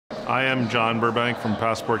I am John Burbank from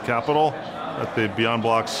Passport Capital at the Beyond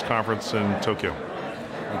Blocks conference in Tokyo.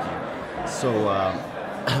 Thank you.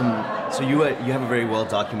 So you have a very well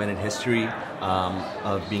documented history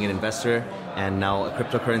of being an investor and now a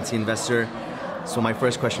cryptocurrency investor. So my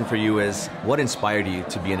first question for you is, what inspired you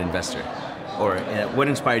to be an investor? Or what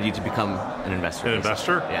inspired you to become an investor? An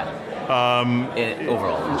investor? Yeah.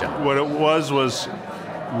 Overall, in general. What it was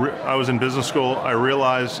I was in business school. I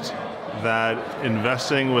realized that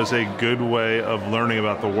investing was a good way of learning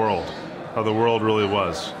about the world, how the world really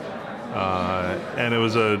was. And it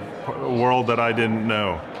was a world that I didn't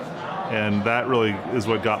know. And that really is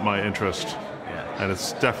what got my interest. Yeah. And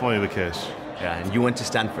it's definitely the case. Yeah, and you went to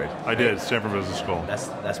Stanford. I did, Stanford Business School.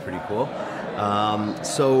 That's pretty cool.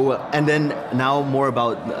 And then now more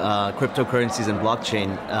about cryptocurrencies and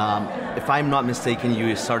blockchain. If I'm not mistaken,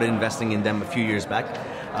 you started investing in them a few years back.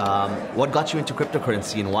 What got you into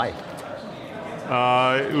cryptocurrency and why?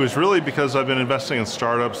 It was really because I've been investing in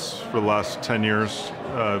startups for the last 10 years,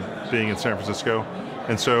 being in San Francisco.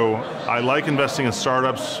 And so I like investing in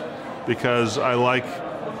startups because I like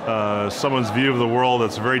someone's view of the world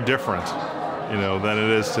that's very different, than it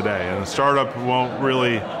is today. And a startup won't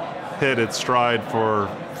really hit its stride for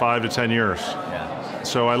 5 to 10 years. Yeah.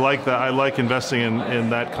 So I like that. I like investing in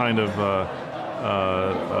that kind of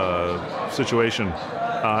situation.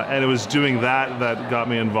 And it was doing that got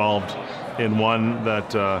me involved in one that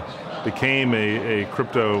became a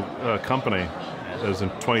crypto company. It was in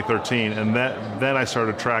 2013, and then I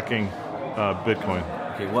started tracking Bitcoin.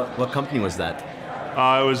 Okay, what company was that?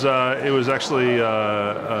 It was actually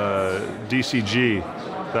DCG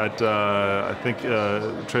that I think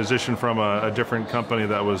transitioned from a different company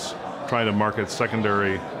that was trying to market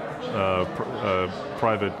secondary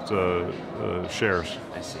private shares.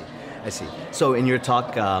 I see. So in your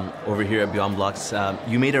talk over here at Beyond Blocks,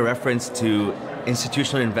 you made a reference to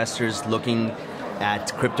institutional investors looking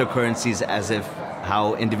at cryptocurrencies as if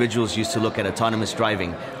how individuals used to look at autonomous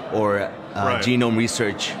driving or Right. genome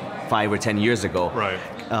research 5 or 10 years ago. Right.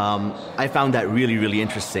 I found that really, really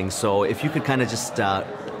interesting. So if you could kind of just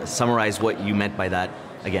summarize what you meant by that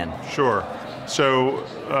again. Sure. So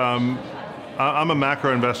I'm a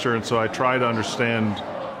macro investor, and so I try to understand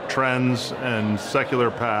trends and secular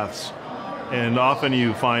paths, and often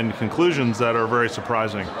you find conclusions that are very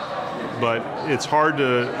surprising. But it's hard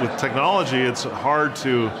with technology, it's hard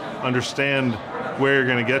to understand where you're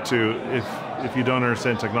going to get to if you don't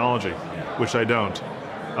understand technology, which I don't.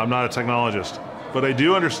 I'm not a technologist. But I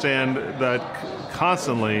do understand that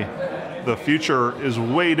constantly the future is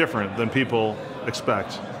way different than people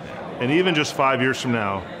expect. And even just 5 years from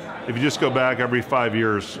now, if you just go back every 5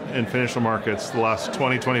 years in financial markets, the last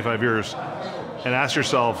 20, 25 years, and ask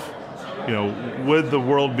yourself, would the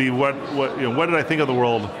world be what did I think of the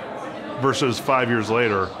world versus 5 years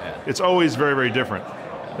later? It's always very, very different.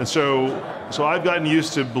 And so I've gotten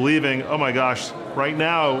used to believing, oh my gosh, right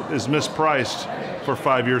now is mispriced for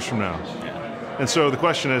 5 years from now. And so the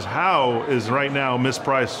question is, how is right now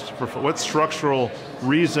mispriced? What structural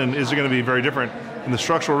reason is it going to be very different? And the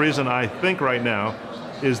structural reason I think right now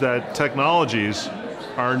is that technologies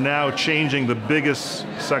are now changing the biggest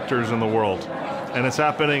sectors in the world. And it's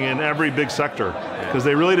happening in every big sector, because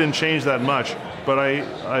they really didn't change that much, but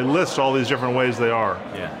I list all these different ways they are.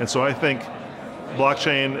 Yeah. And so I think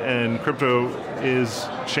blockchain and crypto is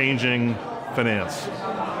changing finance.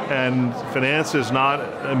 And finance is not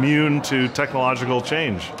immune to technological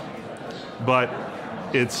change, but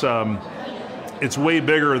it's way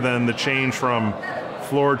bigger than the change from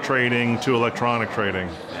floor trading to electronic trading,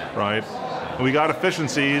 right? And we got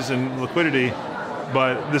efficiencies and liquidity,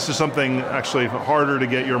 but this is something actually harder to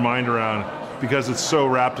get your mind around because it's so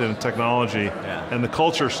wrapped in technology, and the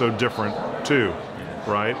culture's so different too,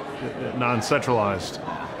 right? Non-centralized.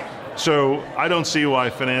 So I don't see why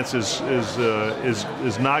finance is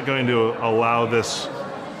not going to allow this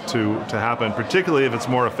to happen, particularly if it's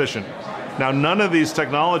more efficient. Now, none of these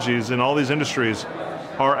technologies in all these industries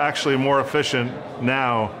are actually more efficient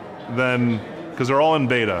now than, because they're all in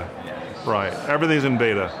beta, right? Everything's in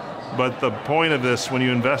beta. But the point of this, when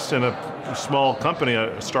you invest in a small company,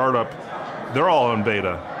 a startup, they're all in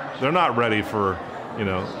beta. They're not ready for,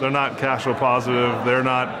 they're not cash flow positive, they're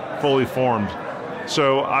not fully formed.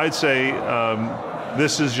 So I'd say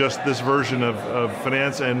this is just this version of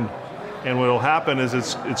finance, and what will happen is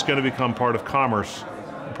it's going to become part of commerce.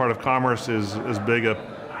 Part of commerce is as big a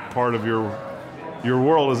part of your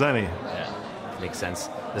world as any. Yeah, makes sense.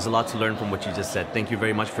 There's a lot to learn from what you just said. Thank you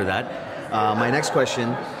very much for that. My next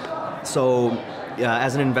question, so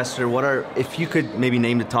as an investor, if you could maybe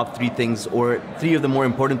name the top 3 things or 3 of the more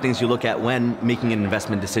important things you look at when making an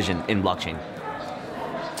investment decision in blockchain?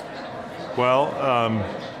 Well,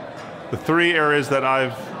 the three areas that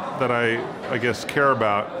I guess care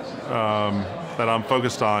about, that I'm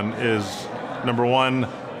focused on is, number one,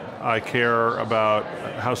 I care about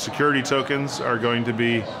how security tokens are going to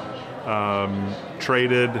be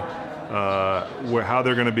traded, how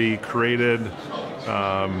they're going to be created,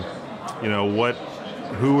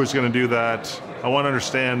 who is going to do that. I want to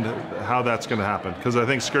understand how that's going to happen, because I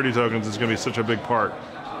think security tokens is going to be such a big part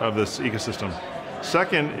of this ecosystem.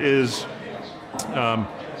 Second is,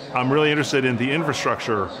 I'm really interested in the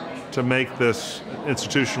infrastructure to make this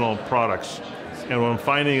institutional products. And what I'm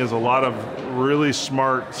finding is a lot of really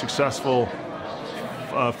smart, successful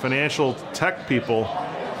financial tech people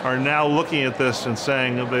are now looking at this and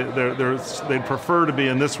saying they'd prefer to be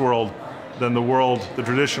in this world than the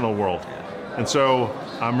traditional world. And so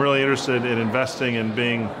I'm really interested in investing and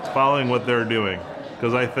following what they're doing,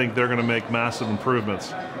 because I think they're going to make massive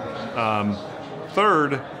improvements.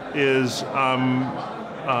 Third is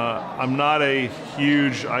I'm not a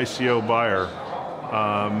huge ICO buyer,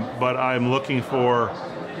 but I'm looking for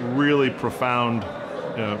really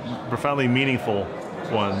profoundly meaningful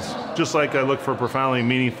ones, just like I look for profoundly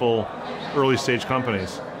meaningful early stage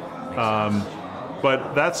companies.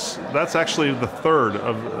 But that's actually the third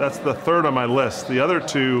on my list. The other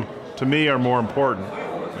two, to me, are more important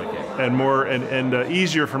and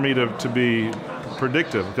easier for me to be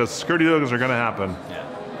predictive, because security tokens are going to happen.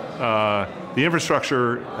 The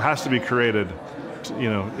infrastructure has to be created.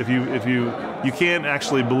 If you can't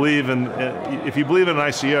actually believe in, if you believe in an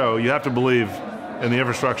ICO, you have to believe in the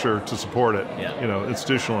infrastructure to support it.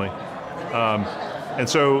 Institutionally. And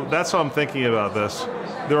so that's how I'm thinking about this.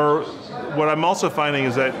 What I'm also finding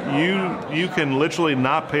is that you can literally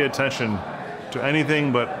not pay attention to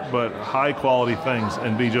anything but high quality things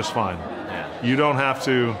and be just fine. You don't have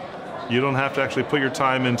to actually put your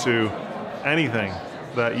time into anything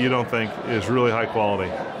that you don't think is really high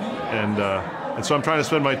quality. And so I'm trying to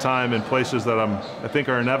spend my time in places that I think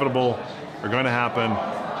are inevitable, are going to happen,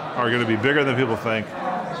 are going to be bigger than people think,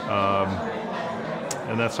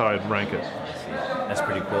 and that's how I'd rank it. That's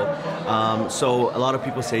pretty cool. So a lot of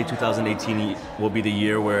people say 2018 will be the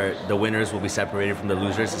year where the winners will be separated from the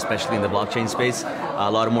losers, especially in the blockchain space. A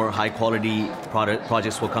lot of more high quality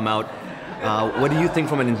projects will come out. What do you think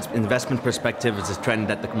from an investment perspective is a trend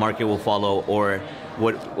that the market will follow, or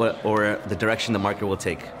the direction the market will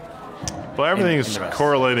take? Well, everything is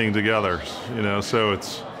correlating together, so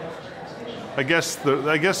it's, I guess,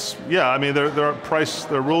 yeah, I mean,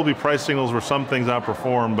 there will be price signals where some things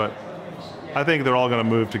outperform, but I think they're all going to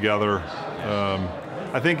move together.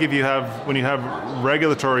 I think when you have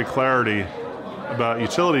regulatory clarity about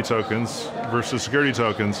utility tokens versus security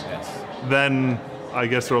tokens, then I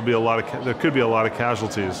guess there could be a lot of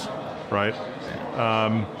casualties, right?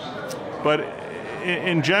 But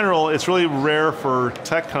in general, it's really rare for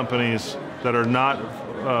tech companies that are not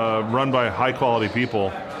run by high quality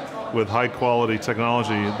people with high quality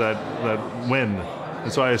technology that win.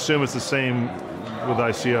 And so I assume it's the same with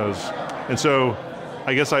ICOs. And so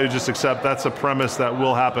I guess I would just accept that's a premise that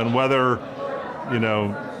will happen. Whether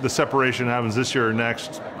the separation happens this year or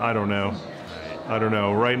next, I don't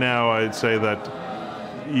know. Right now, I'd say that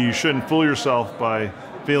you shouldn't fool yourself by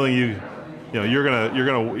feeling you're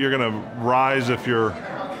gonna rise if you're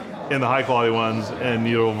in the high quality ones, and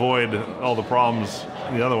you avoid all the problems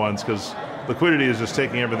in the other ones, because liquidity is just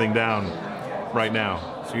taking everything down right now.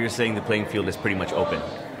 So you're saying the playing field is pretty much open?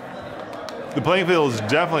 The playing field is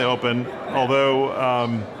definitely open, although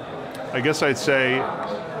I guess I'd say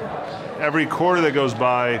every quarter that goes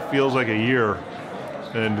by feels like a year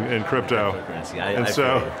in crypto.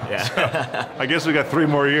 So I guess we got 3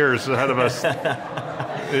 more years ahead of us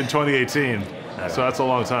in 2018. So that's a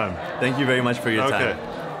long time. Thank you very much for your time. Okay,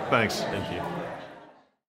 thanks. Thank you.